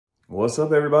What's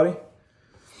up, everybody?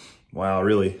 Wow, I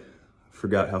really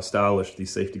forgot how stylish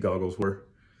these safety goggles were,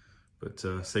 but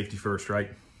safety first, right?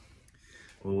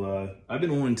 Well, I've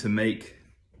been wanting to make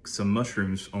some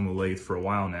mushrooms on the lathe for a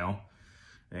while now,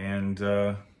 and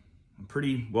I'm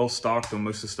pretty well stocked on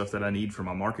most of the stuff that I need for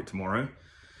my market tomorrow.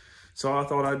 So I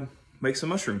thought I'd make some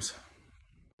mushrooms.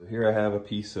 Here I have a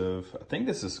piece of, I think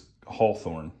this is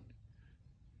hawthorn.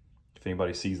 If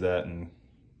anybody sees that and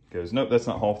goes, nope, that's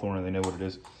not hawthorn, and they know what it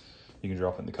is, you can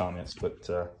drop it in the comments. But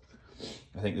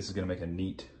I think this is gonna make a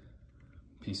neat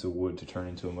piece of wood to turn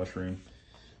into a mushroom.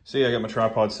 See, I got my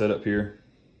tripod set up here.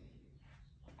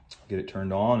 Get it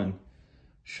turned on and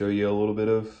show you a little bit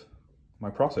of my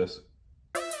process.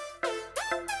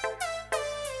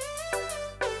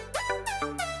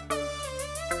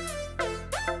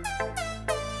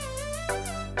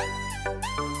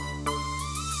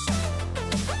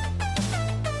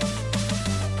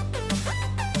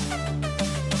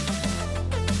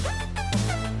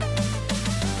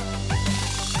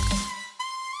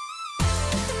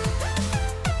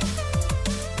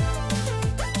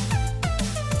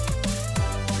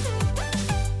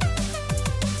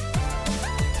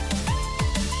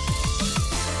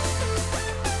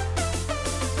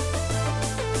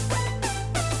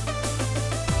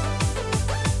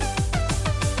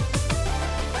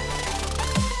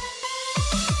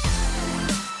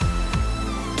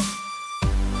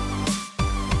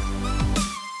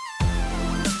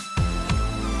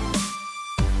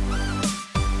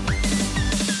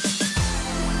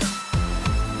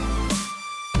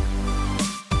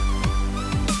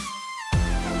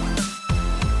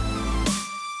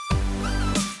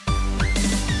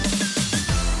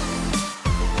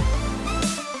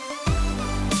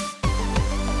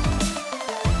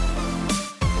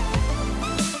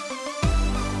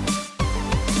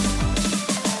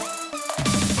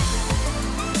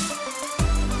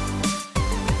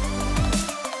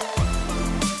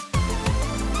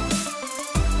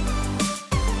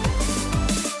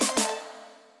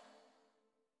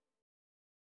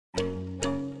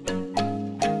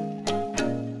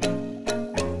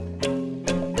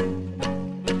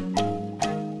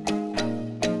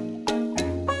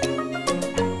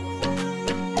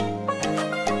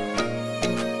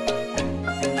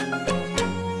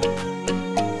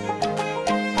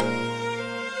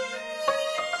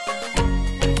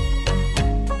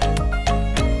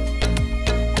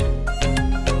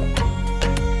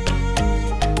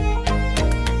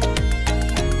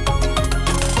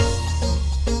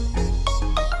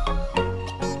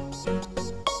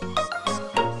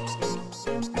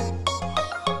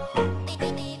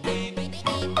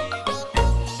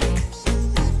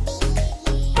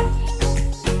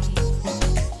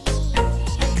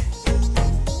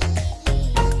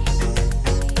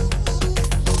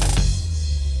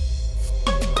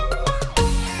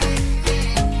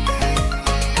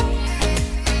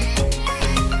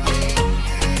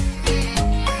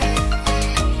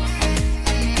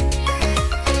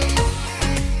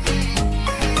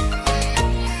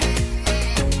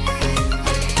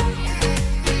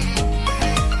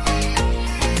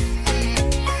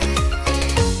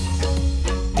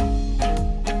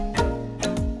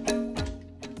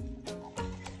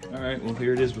 Well,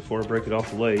 here it is before I break it off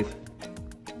the lathe.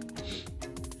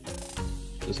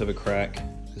 Does have a crack,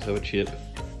 does have a chip.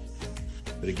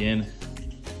 But again,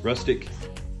 rustic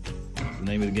is the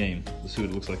name of the game. Let's see what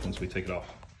it looks like once we take it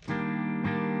off.